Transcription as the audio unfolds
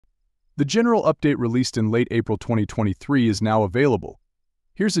The general update released in late April 2023 is now available.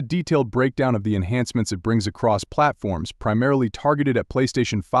 Here's a detailed breakdown of the enhancements it brings across platforms, primarily targeted at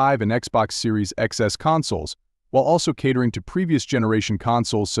PlayStation 5 and Xbox Series XS consoles, while also catering to previous generation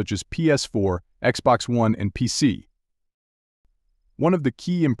consoles such as PS4, Xbox One, and PC. One of the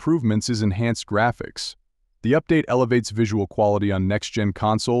key improvements is enhanced graphics. The update elevates visual quality on next-gen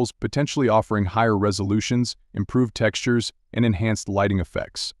consoles, potentially offering higher resolutions, improved textures, and enhanced lighting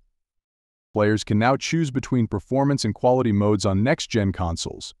effects. Players can now choose between performance and quality modes on next-gen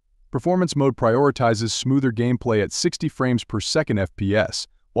consoles. Performance mode prioritizes smoother gameplay at 60 frames per second FPS,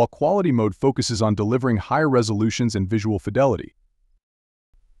 while quality mode focuses on delivering higher resolutions and visual fidelity.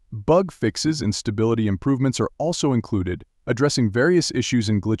 Bug fixes and stability improvements are also included, addressing various issues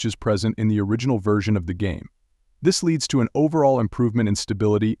and glitches present in the original version of the game. This leads to an overall improvement in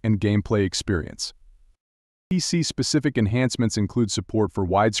stability and gameplay experience. PC-specific enhancements include support for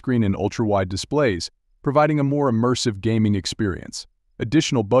widescreen and ultra-wide displays, providing a more immersive gaming experience.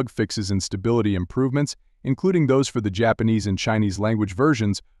 Additional bug fixes and stability improvements, including those for the Japanese and Chinese language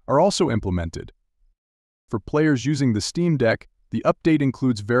versions, are also implemented. For players using the Steam Deck, the update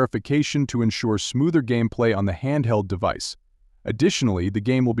includes verification to ensure smoother gameplay on the handheld device. Additionally, the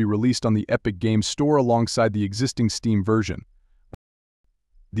game will be released on the Epic Games Store alongside the existing Steam version.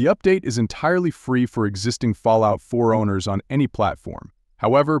 The update is entirely free for existing Fallout 4 owners on any platform.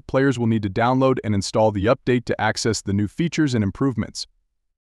 However, players will need to download and install the update to access the new features and improvements.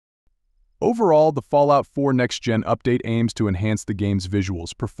 Overall, the Fallout 4 Next Gen update aims to enhance the game's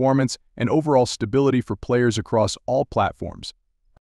visuals, performance, and overall stability for players across all platforms.